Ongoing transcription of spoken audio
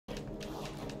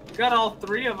got all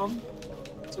 3 of them.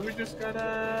 So we just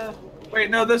gotta...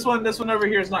 Wait, no, this one over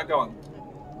here is not going.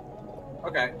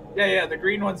 Okay. Yeah, the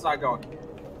green one's not going.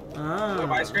 Ah.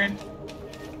 My screen?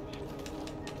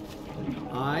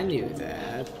 I knew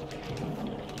that.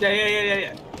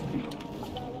 Yeah.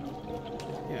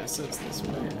 Yeah, so it's this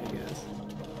way, I guess.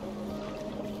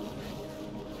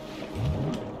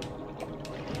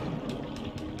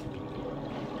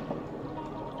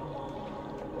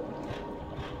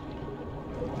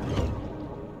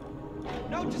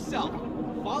 Note to self: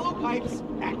 follow pipes,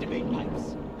 activate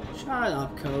pipes. Shut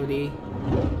up, Cody.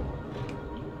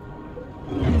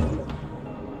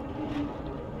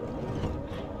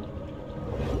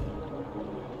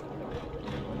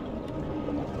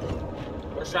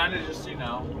 I was trying to just, you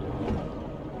know,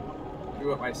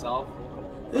 do it myself.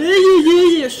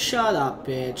 Shut up,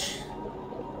 bitch.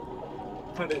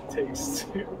 But it takes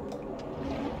 2.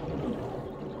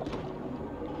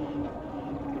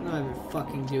 I'm not even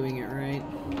fucking doing it right.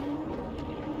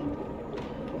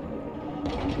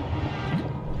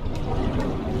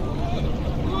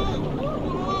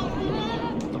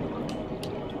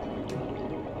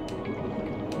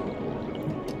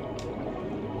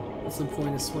 What's the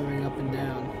point of swimming up and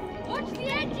down? Watch the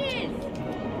edges!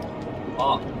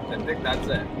 Oh, I think that's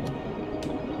it.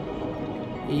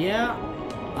 Yeah.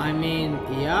 I mean,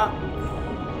 yeah.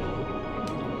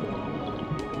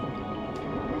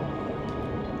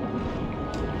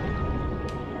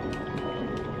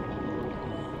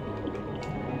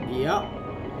 Yep.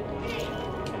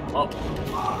 Oh.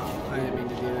 I didn't mean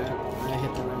to do that. I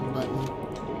hit the wrong button.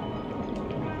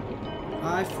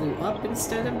 I flew up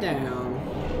instead of down.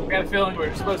 I got a feeling we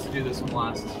were supposed to do this one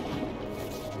last. I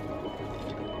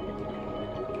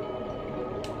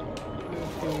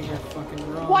feel you're fucking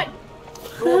wrong. What?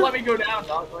 Well, let me go down,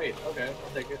 dog. Wait. Okay,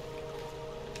 I'll take it.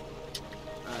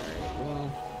 Alright,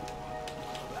 well.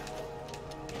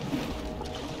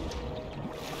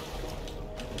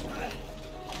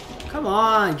 Come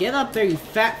on, get up there, you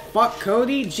fat fuck,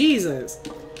 Cody. Jesus.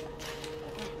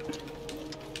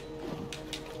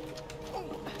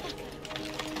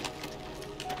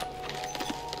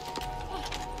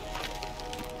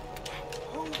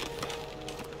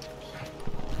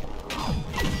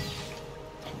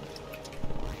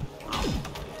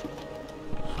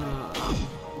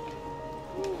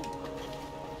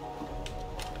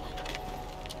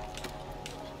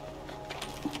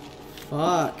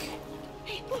 Fuck.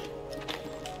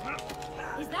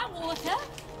 Is that water?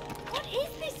 What is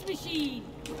this machine?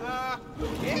 Who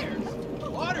cares?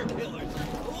 Water pillars are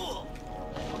cool.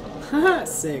 Haha,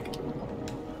 sick.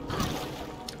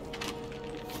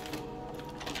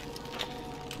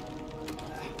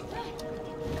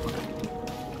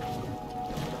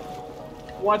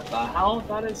 What the hell?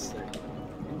 That is sick.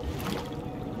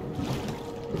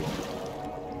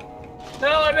 No,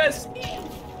 I missed!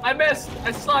 I missed!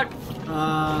 I suck!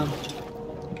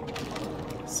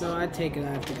 So I take it I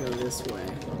have to go this way.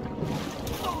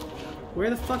 Where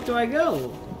the fuck do I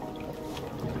go?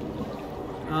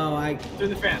 Oh, Through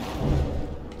the fan.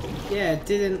 Yeah, it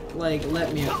didn't, like,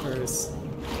 let me at first.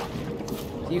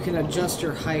 You can adjust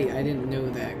your height. I didn't know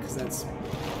that, because that's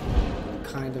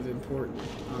kind of important.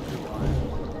 Not gonna lie.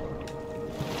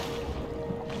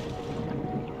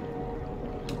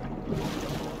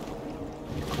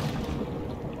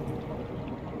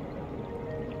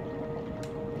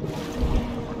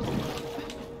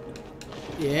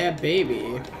 Yeah,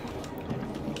 baby.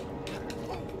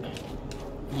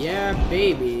 Yeah,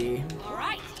 baby. All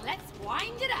right, let's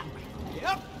wind it up.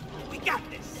 Yep, we got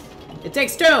this. It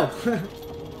takes 2!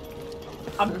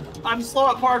 I'm slow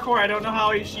at parkour. I don't know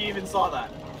how she even saw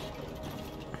that.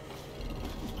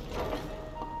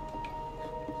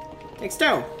 Takes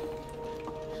 2!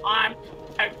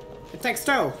 It It takes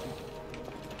 2!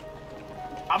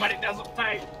 how many does it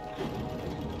take?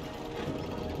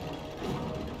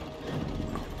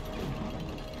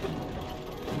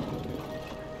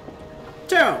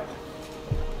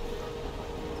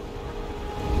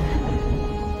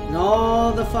 And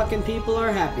all the fucking people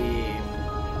are happy.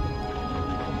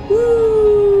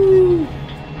 Woo!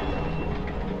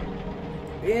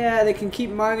 Yeah, they can keep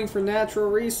mining for natural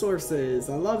resources.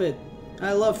 I love it.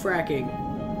 I love fracking.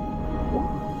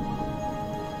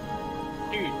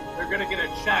 Dude, they're gonna get a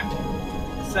check.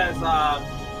 It says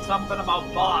something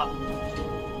about Bob.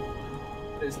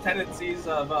 His tendencies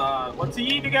of what's he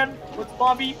eat again? What's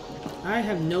Bob eat? I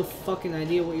have no fucking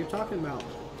idea what you're talking about.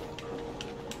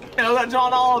 You know that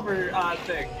John Oliver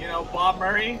thing. You know Bob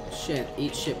Murray. Shit,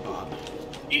 eat shit, Bob.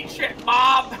 Eat shit,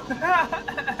 Bob.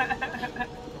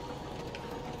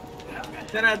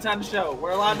 10 out of 10 show.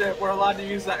 We're allowed to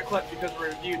use that clip because we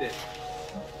reviewed it.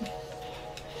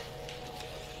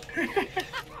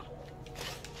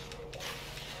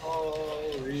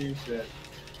 Holy shit.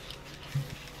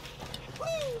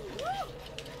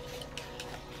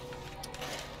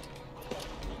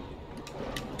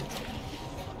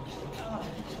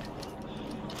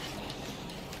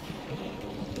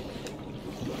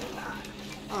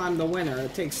 I'm the winner.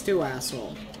 It takes two,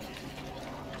 asshole.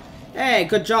 Hey,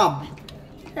 good job.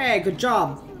 Hey, good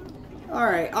job.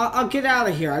 Alright, I'll get out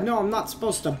of here. I know I'm not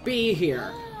supposed to be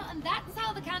here. Ah, and that's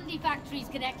how the candy factory's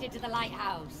connected to the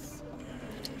lighthouse.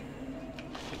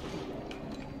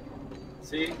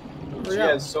 See? Hurry She up.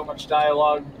 has so much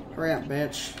dialogue. Hurry up,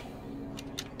 bitch.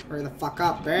 Hurry the fuck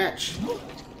up, bitch.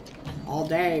 All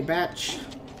day, bitch.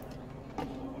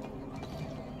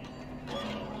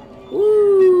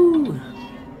 Woo!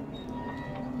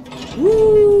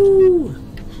 Woo!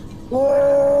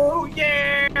 Whoa,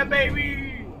 yeah,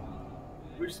 baby!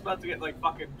 We're just about to get like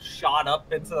fucking shot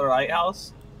up into the lighthouse.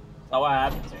 Is that what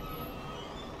happened?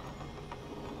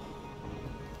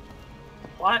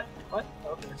 What? What?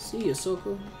 Okay. See you,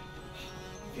 Soko.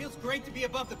 Feels great to be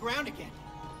above the ground again.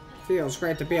 Feels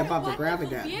great to be above the ground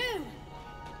Wonderful again. view.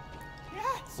 Yeah,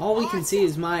 it's All we can awesome. see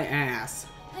is my ass.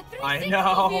 A I 360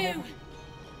 know. view.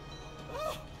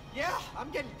 Oh, yeah, I'm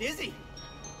getting dizzy.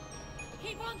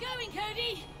 Keep on going,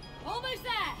 Cody. Almost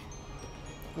there.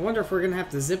 I wonder if we're gonna have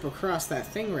to zip across that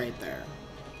thing right there.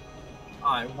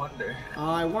 I wonder.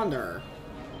 I wonder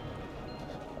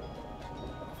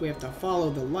if we have to follow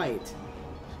the light.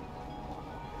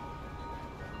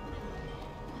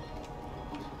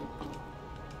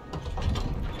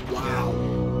 Wow.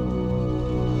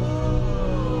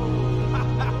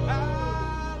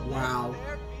 Wow.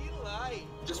 There be light.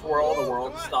 Just world to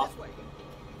world Come on, stuff. this way.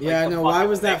 Yeah, I Like the know. Why fucking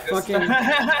was that thing fucking...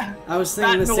 that's- I was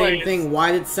thinking the That same noise. thing.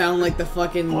 Why did it sound like the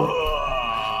fucking...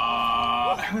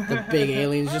 The big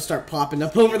aliens just start popping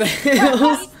up over the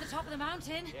hills? Reach the top of the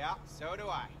mountain. Yeah, so do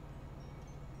I.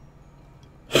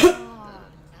 Oh,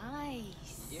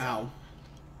 nice. Yeah. Ow.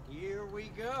 Here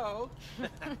we go.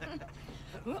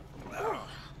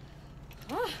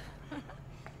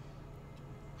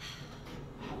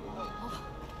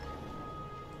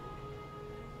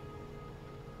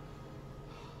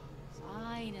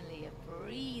 Finally, a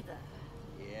breather.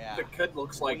 Yeah. The kid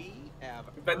looks like we have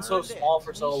we've been so earned it. small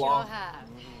for so We long. Sure have.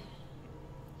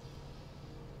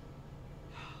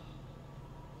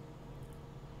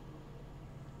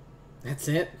 That's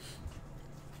it?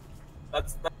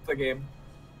 That's the game.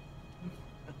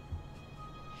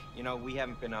 You know, we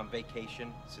haven't been on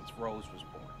vacation since Rose was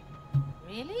born.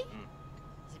 Really?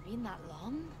 Has it been that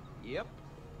long? Yep.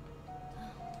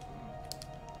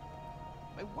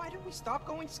 Wait, why did we stop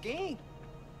going skiing?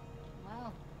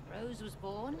 Well, Rose was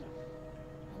born,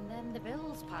 and then the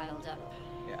bills piled up.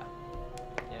 Yeah.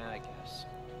 Yeah, I guess.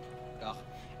 Ugh.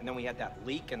 And then we had that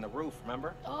leak in the roof,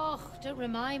 remember? Oh, don't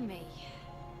remind me.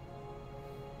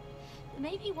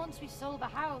 Maybe once we've sold the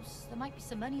house, there might be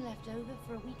some money left over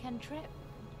for a weekend trip.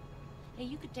 Hey,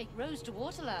 you could take Rose to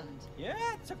Waterland. Yeah,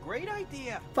 it's a great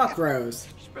idea. Fuck Rose.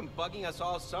 She's been bugging us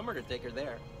all summer to take her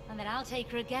there. And then I'll take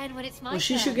her again when it's my Well,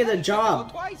 she turn. should get a Go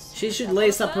job. twice. She should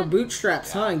lace up her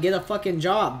bootstraps, huh, and get a fucking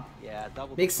job. Yeah,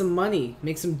 double. Make some money.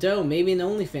 Make some dough. Maybe an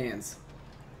OnlyFans.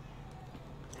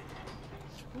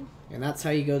 And that's how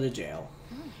you go to jail.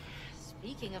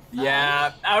 Speaking of fun,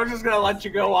 Yeah, I was just gonna let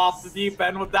you go off the deep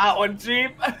end with that one,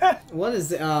 Jeep. What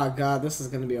is it? Oh god, this is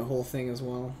gonna be a whole thing as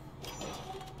well.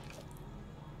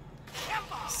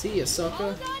 See ya, sucker. hold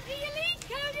on to your lead,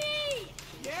 Cody!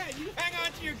 Yeah, you hang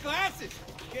on to your glasses.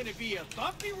 It's gonna be a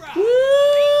bumpy ride.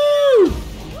 Woo!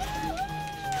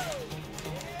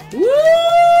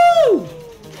 Woo!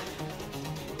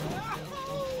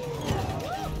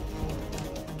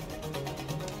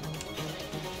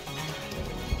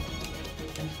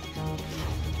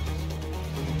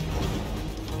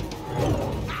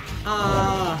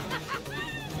 Ah!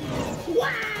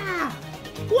 Wah!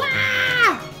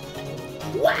 Wah!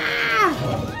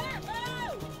 Wah!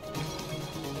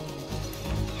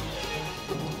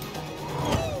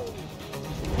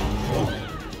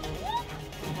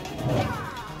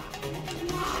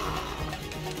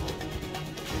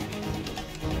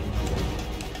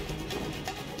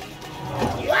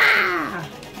 Wah!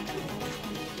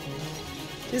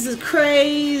 This is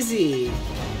crazy.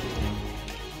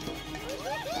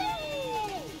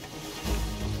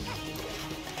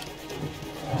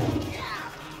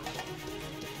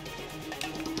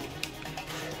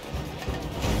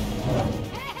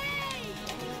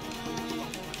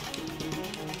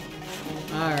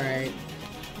 Alright.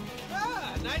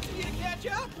 Ah, nice of you to catch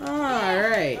up.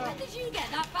 Alright. When did you get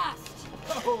that fast?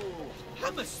 Oh,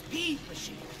 I'm a speed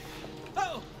machine.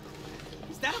 Oh,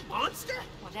 is that a monster?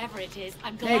 Whatever it is,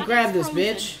 I'm glad Hey, grab it's this,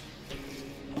 frozen. bitch.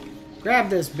 Grab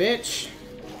this, bitch.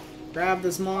 Grab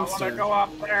this I monster. wanna go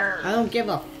up there. I don't give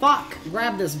a fuck.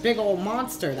 Grab this big old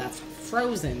monster that's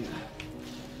frozen.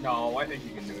 No, I think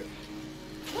you can do it.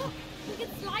 Look, we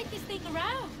can slide this thing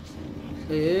around.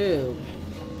 Ew.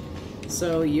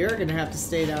 So you're gonna have to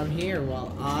stay down here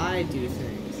while I do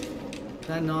things.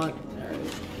 Can I not?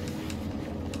 Alright.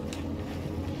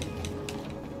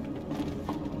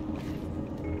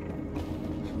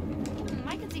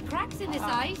 I can see cracks in this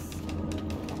ice.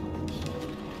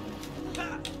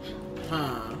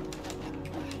 Huh.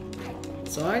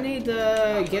 So I need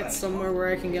to get somewhere where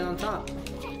I can get on top.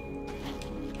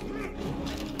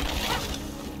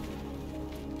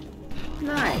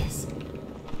 Nice.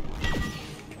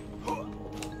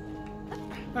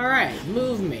 Alright,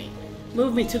 move me.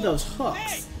 Move me to those hooks.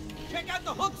 Hey! Check out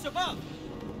the hooks above!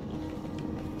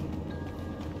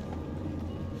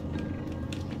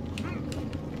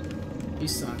 You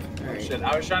suck. Alright. Shit,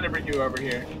 I was trying to bring you over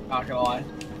here. Not gonna lie.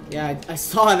 Yeah, I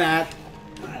saw that.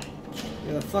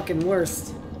 You're the fucking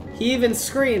worst. He even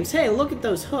screams, hey, look at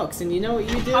those hooks, and you know what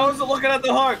you do? I wasn't looking at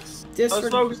the hooks. I was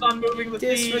Disreg- focused on moving the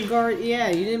feed. Disregard, yeah,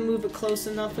 you didn't move it close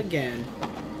enough again.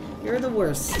 You're the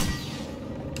worst.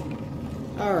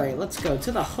 Alright, let's go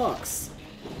to the hooks.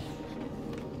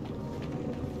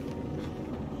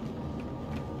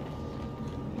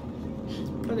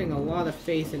 Putting a lot of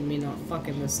faith in me not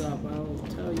fucking this up. I'll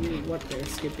tell you what there,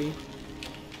 Skippy.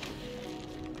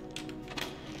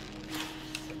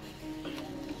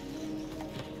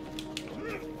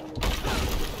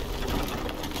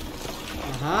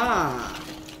 Aha!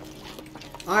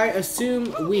 I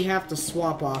assume we have to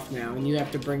swap off now, and you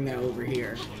have to bring that over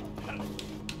here.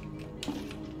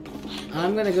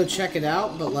 I'm gonna go check it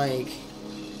out, but like...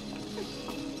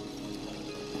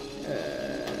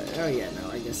 oh yeah,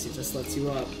 no, I guess he just lets you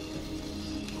up.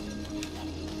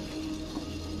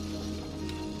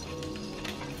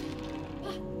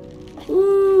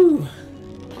 Ooh!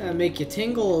 That'll make you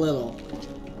tingle a little.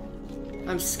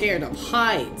 I'm scared of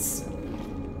heights.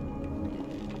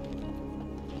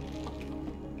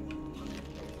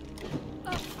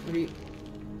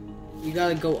 You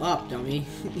gotta go up, dummy.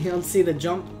 You don't see the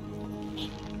jump?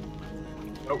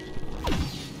 Nope.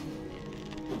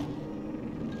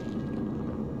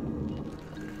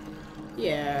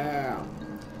 Yeah.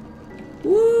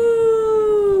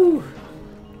 Woo!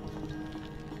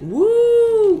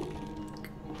 Woo!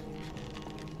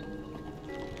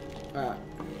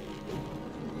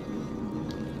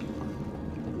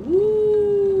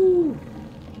 Woo!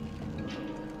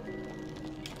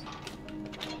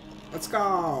 Let's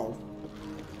go.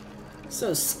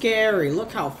 So scary.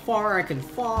 Look how far I can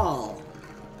fall.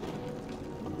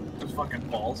 Those fucking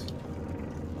balls.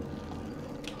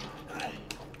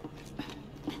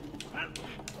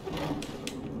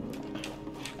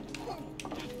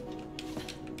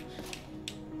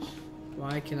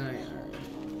 Why can I?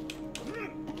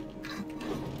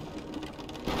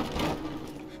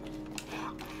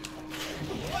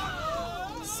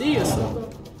 See you, sucker.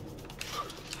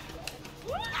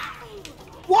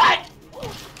 What?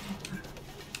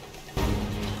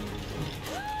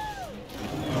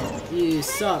 You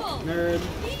suck, nerd.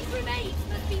 These remains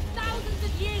must be thousands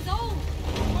of years old.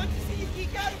 I want to see you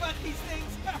geek out about these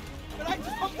things, but I just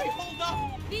hope they hold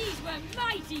up. These were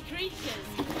mighty creatures.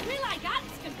 We're like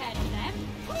ants compared to them.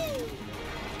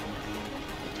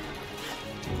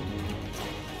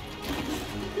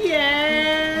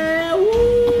 Yeah!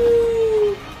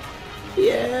 Woo!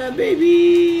 Yeah,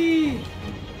 baby!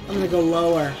 I'm gonna go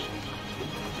lower.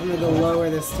 I'm gonna go lower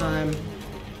this time.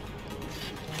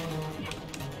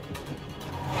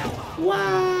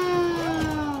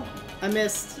 Wow! I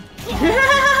missed.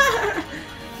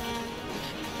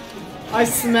 I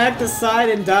smacked the side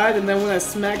and died, and then when I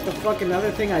smacked the fucking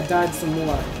other thing, I died some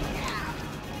more.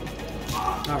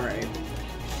 Alright.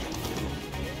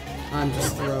 I'm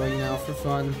just throwing now for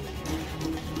fun.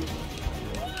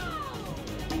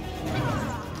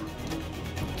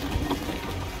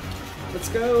 Let's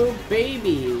go,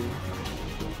 baby!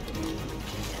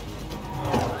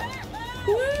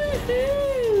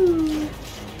 Woohoo!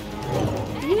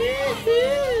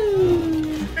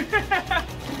 Woohoo!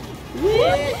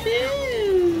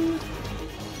 Woohoo!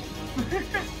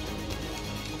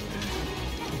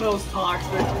 Those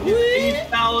toxic.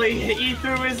 He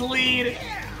threw his lead.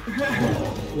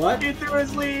 What? He threw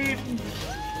his lead.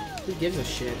 Who gives a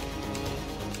shit?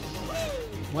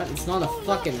 What? It's not a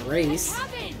fucking race.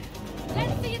 Cabin.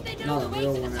 Let's see if they know Not a the way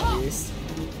real to the one, top. at least.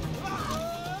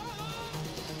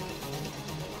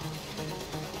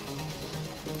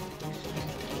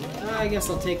 I guess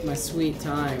I'll take my sweet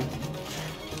time.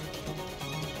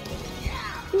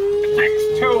 It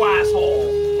takes two,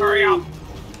 asshole. Hurry up.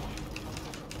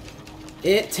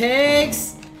 It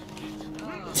takes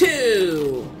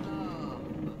two.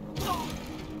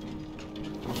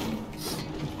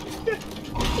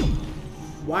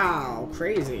 Wow,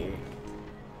 crazy.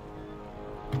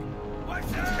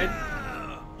 What's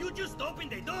up? You just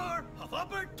opened the door of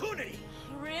opportunity.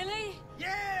 Really?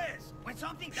 Yes. When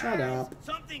something Shut dies, up.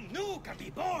 something new can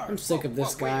be born. I'm sick of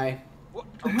this guy. What,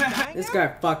 are we hanging This out? guy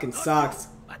fucking sucks.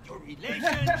 But your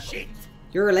relationship.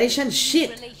 Your relationship.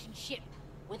 Relationship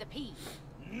with a P.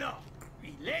 No.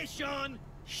 Relation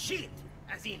shit.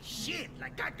 As in shit,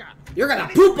 like caca. You're gonna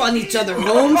poop on each other,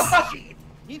 Holmes. Shit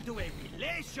into a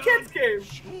relation. Kids game.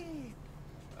 Shit.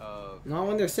 Not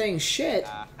when they're saying shit.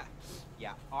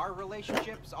 Yeah, our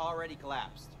relationship's already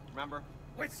collapsed. Remember?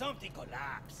 When something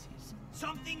collapses,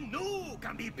 something new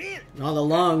can be built. Not the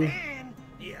lung. Then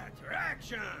the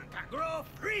attraction can grow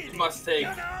freely. You must take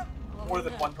You know? more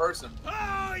than one person.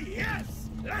 Oh, yes!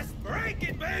 Let's break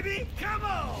it, baby! Come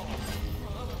on!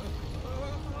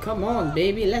 Come on,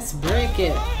 baby, let's break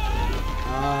it.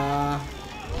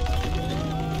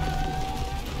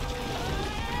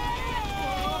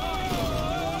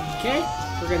 Okay,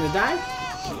 we're gonna die.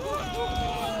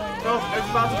 Nope, it's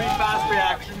about to be fast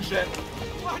reaction shit.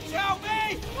 Watch out,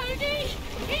 man! Cody,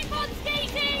 keep on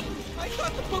skating. I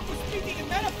thought the book was speaking in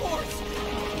metaphors.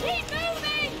 Keep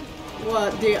moving.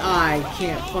 What the I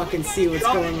can't fucking see what's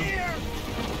Jump going in on. here.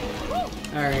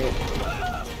 Alright.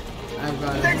 I've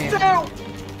got a Takes hand.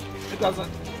 two. It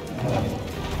doesn't.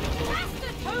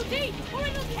 Faster, Cody, or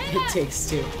it'll kill It us. takes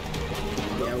two.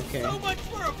 Yeah, okay. So much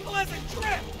for a pleasant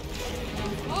trip.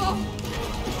 Oh,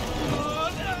 Oh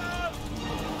no!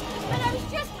 but I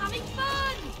was just having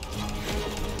fun.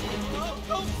 Oh,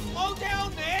 don't slow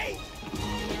down, May.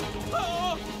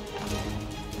 Oh.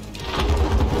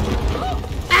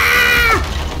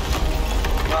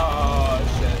 Oh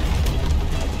shit.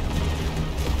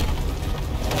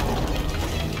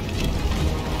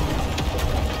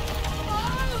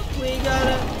 We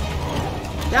gotta.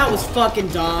 That was fucking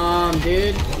dumb,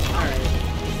 dude. Alright.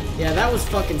 Yeah, that was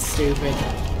fucking stupid.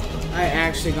 I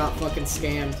actually got fucking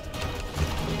scammed.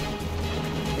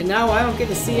 And now I don't get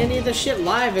to see any of the shit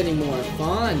live anymore.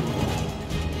 Fun.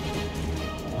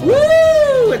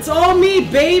 Woo! It's all me,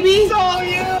 baby! It's all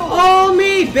you. All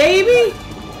me, baby!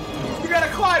 You got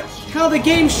a clutch. How the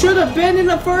game should have been in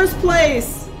the first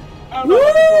place! Oh, no,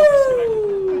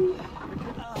 Woo!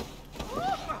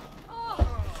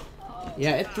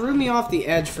 Yeah, it threw me off the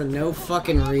edge for no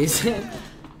fucking reason.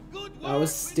 That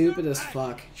was stupid as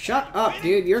fuck. Shut up,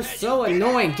 dude. You're so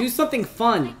annoying. Do something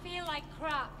fun. I feel like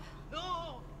crap.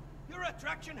 No! Your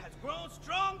attraction has grown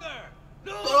stronger!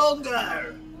 No!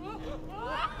 Stronger.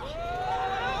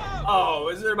 Oh,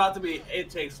 is there about to be it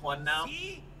takes one now?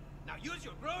 See? Now use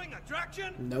your growing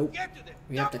attraction. Nope. Get to the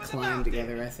We have to top of the climb mountain.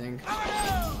 together, I think.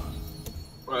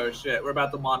 Oh shit, we're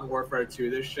about to Modern Warfare 2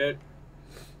 this shit.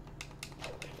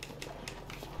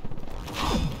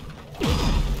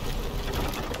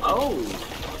 Oh.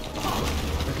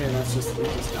 Okay, that's just we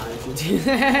just die if you do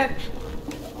that.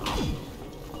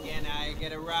 Can I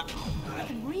get a rock? I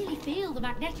can really feel the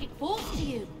magnetic force to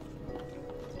you.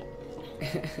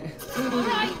 All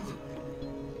right.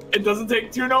 It doesn't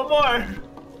take two no more.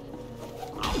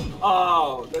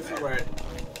 Oh, this is where.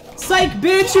 Psych,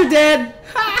 bitch, you're dead.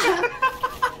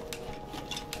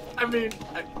 I mean,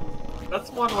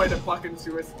 that's one way to fucking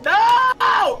suicide.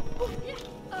 No!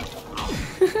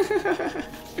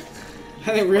 I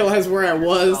didn't realize where I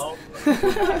was.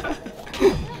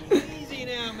 Easy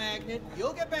now, Magnet.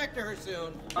 You'll get back to her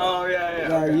soon. Oh yeah, yeah.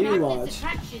 Yeah, Okay. you Magnet's watch.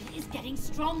 attraction is getting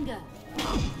stronger.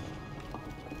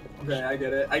 Okay, I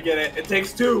get it. I get it. It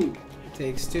takes two.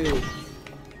 Takes two.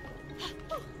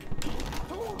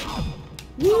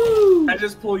 Woo! I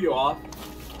just pull you off.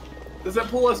 Does it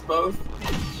pull us both?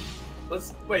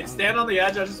 Let's wait. Stand on the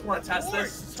edge. I just want to test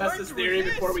this. Test this theory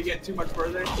before we get too much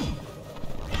further.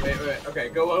 Wait. Okay,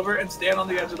 go over and stand on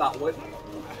the edge of that wood.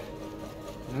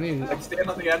 I mean, Like stand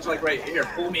on the edge, like right here.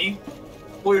 Pull me.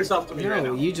 Pull yourself to me right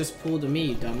no, now. you just pulled to me,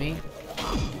 you dummy.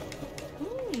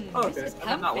 Oh, okay. This is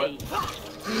I mean, not comfy.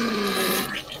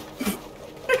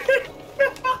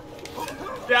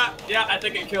 Yeah, I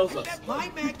think it kills us. My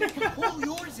magnet can pull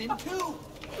yours in too.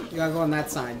 You gotta go on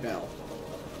that side, Belle.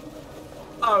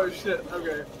 Oh shit.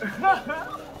 Okay.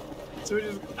 So we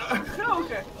just.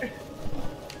 Okay.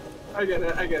 I get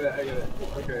it.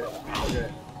 Okay.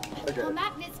 The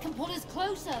magnets can pull us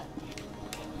closer.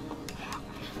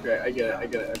 Okay, I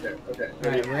get it. Okay.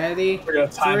 Alright, ready? We're gonna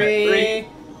time it. Three.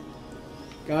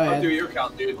 Go I'll ahead. do your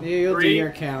count, dude. You'll do Three,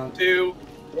 your count. 2,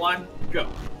 1, go.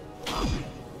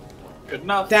 Good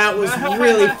enough. That was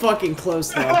really fucking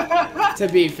close, though. To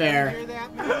be fair. Hear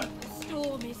that, man?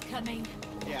 Storm is coming.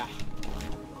 Yeah.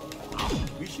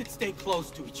 We should stay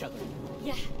close to each other.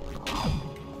 Yeah.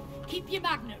 Keep your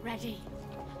magnet ready.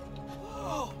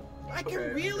 Oh, I can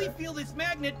Okay, really okay. feel this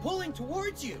magnet pulling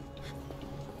towards you.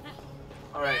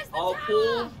 All right, Where's the I'll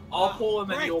tower? pull,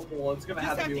 and then Right. you'll pull. It's gonna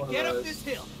Just have to be to one get of up those. this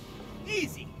hill.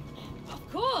 Easy.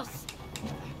 Of course.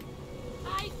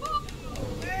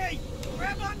 Hey,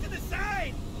 grab onto the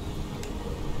side.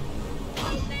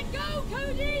 Let go,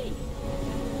 Cody.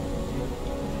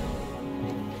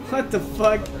 What the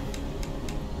fuck?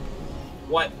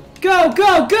 What? Go,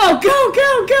 go, go, go,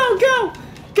 go, go, go!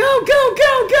 Go, go,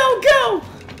 go, go, go!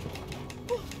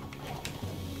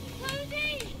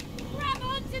 Cody, grab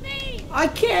onto me. I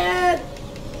can't!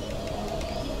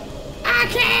 I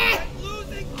can't! I'm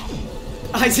losing.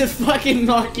 I just fucking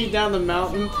knocked you down the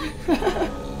mountain.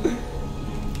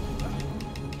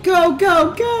 Go,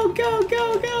 go, go, go,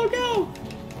 go, go, go!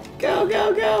 Go,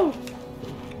 go, go!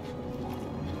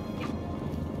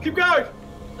 Keep going.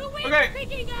 The wind's Okay.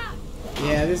 picking up.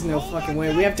 Yeah, there's no fucking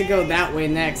way. We have to go that way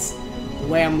next. The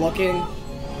way I'm looking.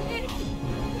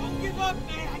 Don't give up,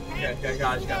 man. I can't Okay, do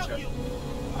gotcha, this gotcha. without you.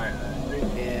 All right.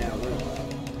 Yeah,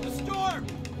 The storm.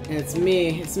 it's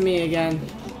me. It's me again.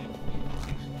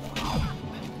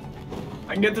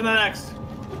 I can get to the next.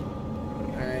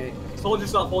 Alright. Just hold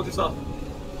yourself. Hold yourself.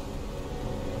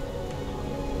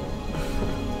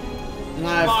 And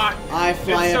Fuck. I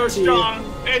fly It's so up to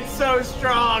strong. It's so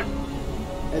strong.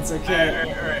 you. It's All okay.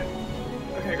 right, all right.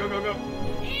 Okay, go, go, go.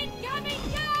 Incoming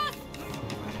gas.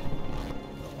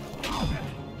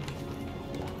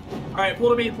 All right, pull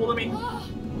to me. Pull to me. Oh,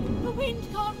 the wind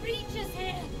can't reach us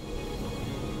here.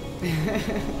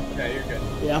 Okay, you're good.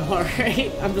 Yeah, I'm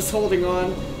alright. I'm just holding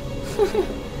on.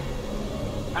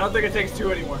 I don't think it takes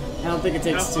two anymore. I don't think it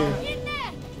takes No. two. In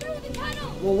there, through the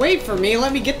tunnel. Well, wait for me.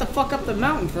 Let me get the fuck up the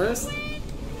mountain first.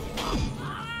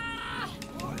 Ah,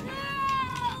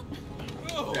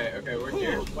 help. Okay, okay, we're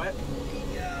here. What?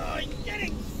 Yeah, I'm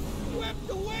getting swept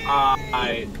away.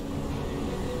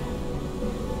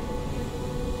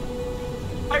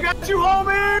 I got you,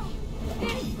 homie.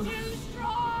 It's too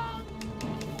strong.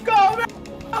 Go, man.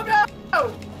 Oh,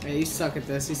 no. Hey, you suck at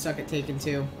this. You suck at taking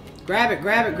two. Grab it,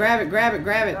 grab it, grab it, grab it,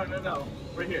 grab it. No, no, no.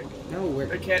 We're here. No, we're...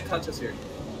 They can't touch us here.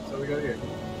 So we go here.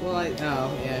 Well, oh, yeah,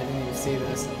 I didn't even see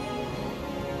this.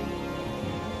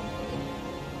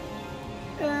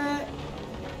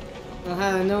 Well,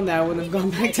 had I known that, I wouldn't have gone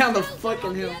back down the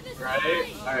fucking hill. Right?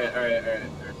 Alright, alright, alright.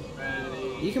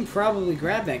 Ready? You can probably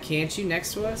grab that, can't you,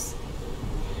 next to us?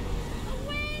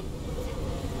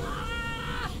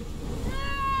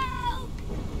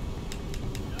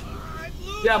 I'm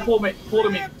losing. Yeah, pull me. Pull to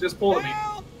me. Just pull to me.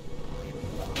 Help.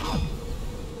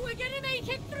 We're gonna make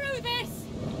it through this.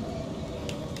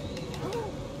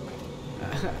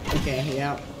 Okay,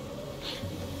 yeah.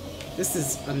 This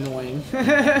is annoying.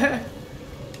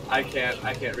 I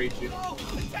can't reach you. Oh,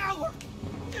 the tower.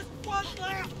 Just one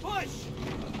last push.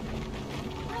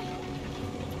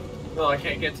 No, I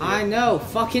can't get to you. I know,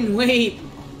 fucking wait.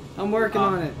 I'm working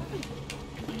on it.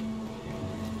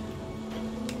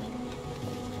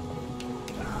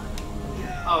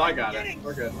 Oh, I got it. Getting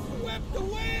We're good. swept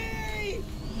away.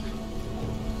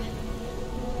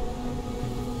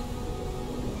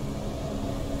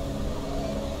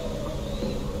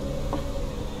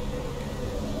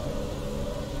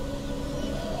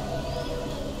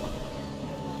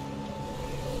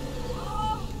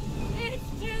 Oh, it's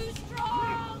too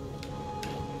strong.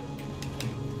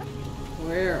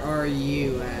 Where are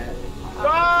you at?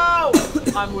 No!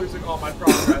 I'm losing all my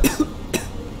progress.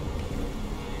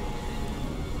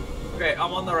 Okay,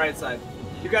 I'm on the right side.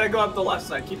 You gotta go up the left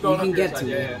side. Keep going You up can your get side.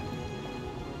 to Yeah, me. yeah.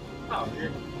 Oh,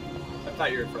 you're... I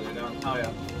thought you were further down. Oh,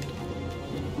 yeah.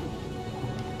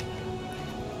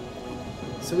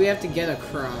 So we have to get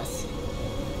across.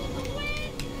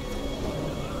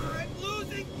 I'm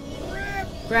losing grip.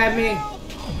 Grab me. Help.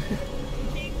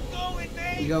 Keep going,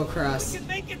 man. You go across. We can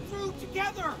make it through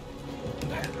together.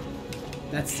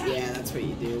 That's what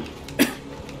you do.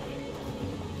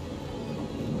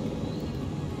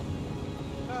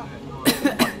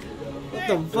 What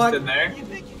the Just fuck? in there. You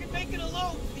think you can make it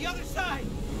alone to the other side?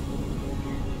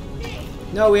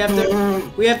 No, you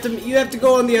have to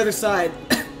go on the other side.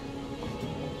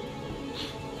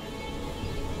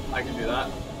 I can do that.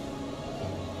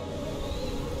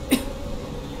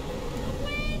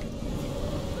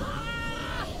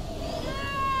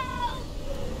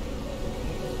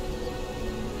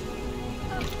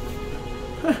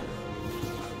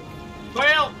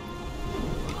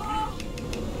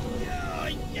 Yeah,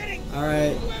 I'm getting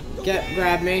Alright. swept Grab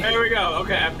Grab me. There we go.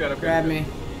 Okay, I'm good. Grab me.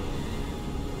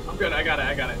 I'm good. I got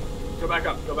it. Go back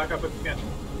up. Go back up again.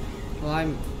 Well,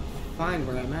 I'm fine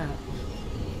where I'm at.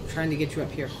 I'm trying to get you up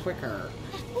here quicker.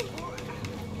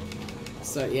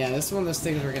 So yeah, this is one of those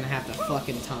things we're gonna have to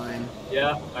fucking time.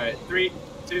 Yeah. All right. 3,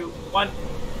 2, 1.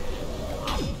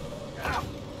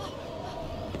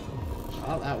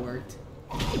 Oh, that worked.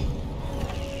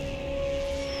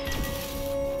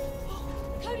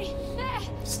 Cody, there!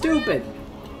 Stupid.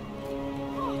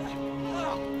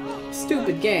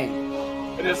 Stupid game.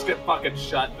 I just get fucking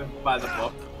shut by the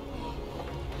book.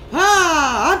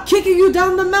 Ah! I'm kicking you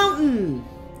down the mountain.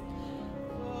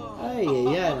 Hey,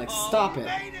 yeah, like stop it.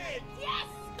 Made it! Yes!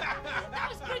 That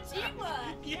was good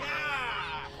teamwork! Yeah!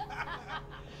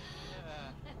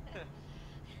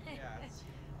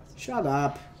 Shut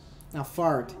up. Now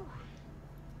fart. It's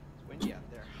windy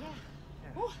out there. Yeah.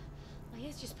 Oh, my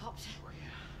ears just popped.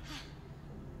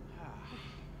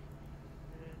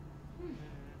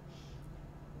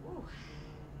 Ooh.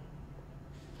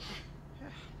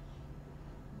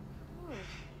 Ooh,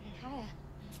 Kaya.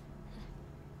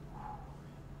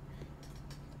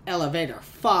 Elevator.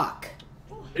 Fuck.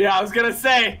 Yeah, I was gonna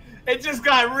say it just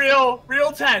got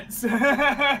real tense. May,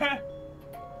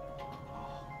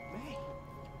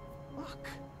 look.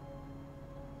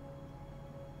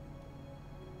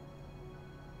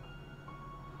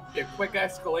 A quick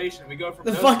escalation. We go from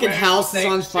The no fucking swearing house to is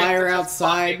saying on shit fire to just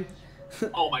outside.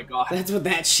 fucking- Oh my god. That's what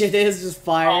that shit is, just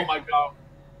fire. Oh my god.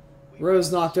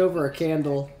 Rose knocked over a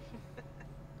candle.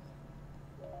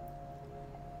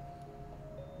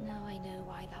 Now I know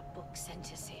why that book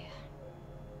sent us here.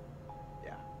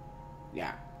 Yeah,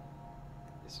 Yeah.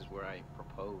 this is where I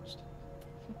proposed.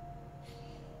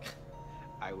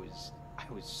 I was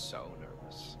so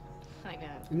nervous. I know.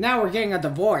 Now we're getting a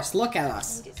divorce. Look at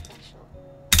us. Made it special.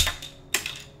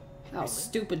 How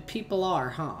stupid people are,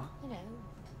 huh? You know.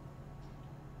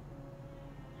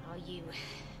 How you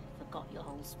forgot your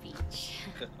whole speech.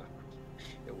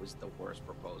 It was the worst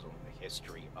proposal in the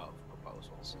history of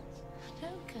proposals. No,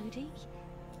 Cody.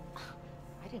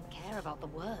 I didn't care about the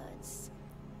words.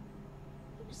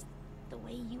 It was the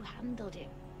way you handled it.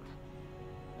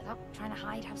 Without trying to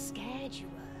hide how scared you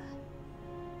were.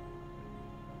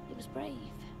 It was brave.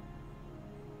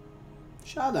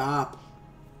 Shut up.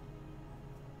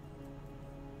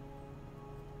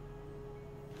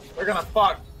 We're gonna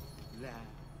fuck. La,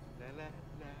 la, la,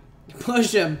 la.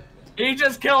 Push him. He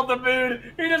just killed the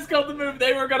mood. He just killed the mood.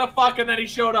 They were gonna fuck and then he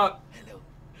showed up. Hello.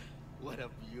 What a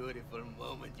beautiful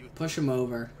moment you Push him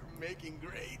over. We're making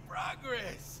great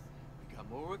progress. We got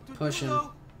more work to Push do him.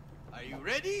 though. Are you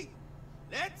ready?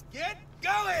 Let's get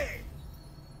going!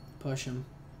 Push him.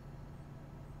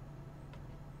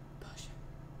 Push him.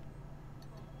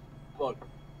 Look.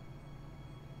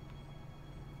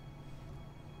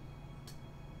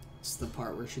 This is the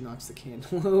part where she knocks the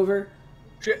candle over.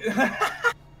 Shit.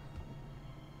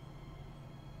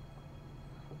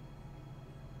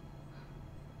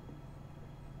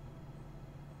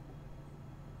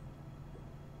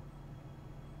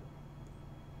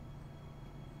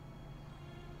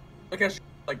 Look how she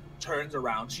like turns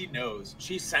around. She knows.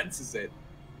 She senses it.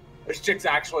 This chick's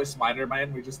actually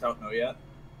Spider-Man. We just don't know yet.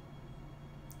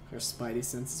 Her spidey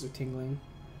senses are tingling.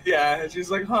 Yeah, and she's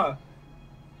like, huh.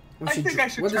 What I if she, think I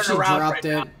should what if turn she around dropped right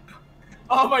it? now.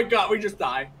 Oh my god, we just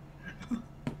die.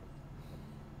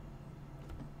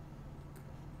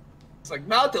 It's like,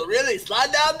 Malto, really?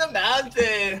 Slide down the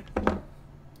mountain!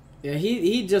 Yeah,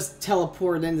 he just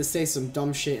teleported in to say some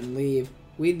dumb shit and leave.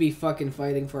 We'd be fucking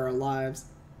fighting for our lives.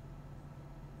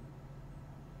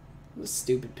 What a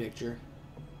stupid picture.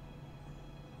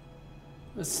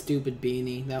 What a stupid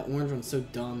beanie. That orange one's so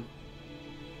dumb.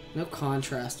 No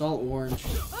contrast, all orange.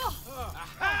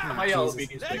 My yellow Jesus.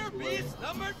 beanie's Letter big. B is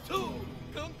number 2.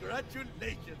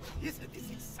 Congratulations. Isn't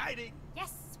this exciting?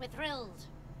 Yes, we're thrilled.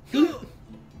 Good.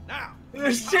 Now,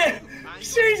 Shit!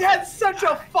 She had such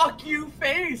a fuck you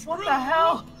face! What the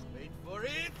hell? wait for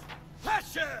it.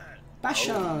 Passion!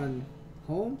 Passion!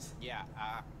 Holmes? Yeah,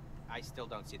 I still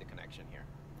don't see the connection here.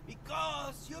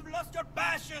 Because you've lost your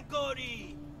passion,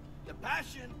 Cody. The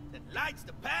passion that lights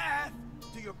the path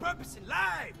to your purpose in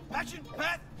life. Passion,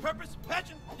 path, purpose,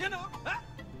 passion. You know,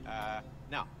 huh?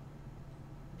 No.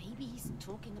 Maybe he's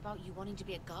talking about you wanting to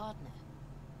be a gardener.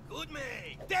 Good man.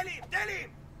 Tell him, tell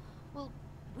him. Well,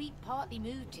 we partly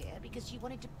moved here because you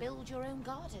wanted to build your own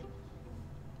garden.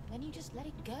 Then you just let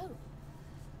it go.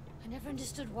 I never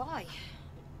understood why.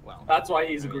 Well, That's why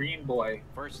he's a green boy.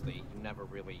 firstly, you never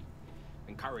really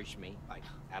encouraged me, like,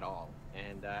 at all.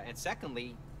 And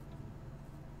secondly,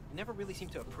 you never really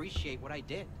seemed to appreciate what I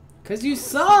did. Cause you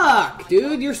suck,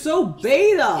 dude. You're so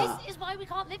beta. This is why we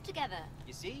can't live together.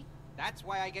 You see? That's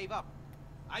why I gave up.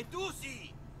 I do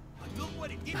see. But look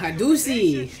what it did to I your do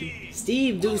see. relationship.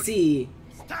 Steve do see.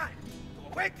 It's time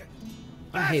to awaken.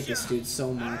 I hate this dude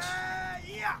so much.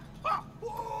 Yeah.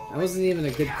 That wasn't even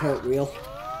a good cartwheel.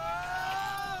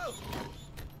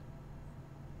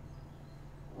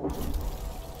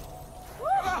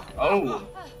 Oh.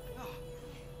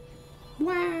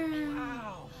 Wow.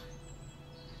 Wow.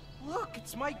 Look,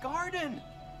 it's my garden.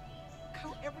 Look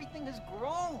how everything has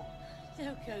grown.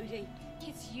 No, Cody.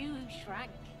 It's you who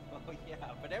shrank. Oh yeah,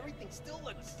 but everything still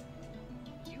looks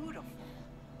beautiful.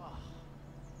 Oh.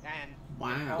 And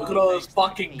Wow. Look at all those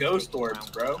fucking ghost orbs,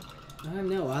 bro. I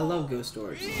know. I love ghost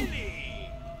orbs. Really?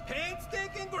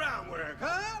 Painstaking groundwork,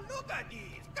 huh? Look at these.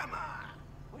 Come on.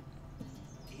 what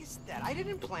is that? I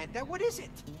didn't plant that. What is it?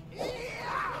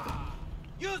 Yeah.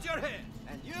 Use your head,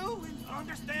 and you will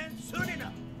understand soon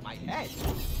enough. My head.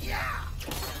 Yeah.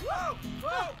 Whoa.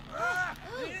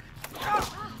 Whoa.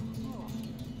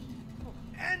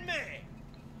 And May,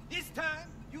 this time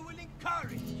you will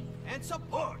encourage and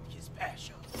support his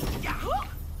passion. Yeah.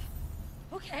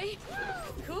 Okay.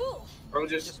 Cool. Bro,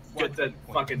 just get to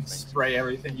fucking spray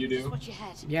everything you Just do. watch your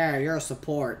head. Yeah, you're a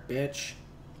support, bitch.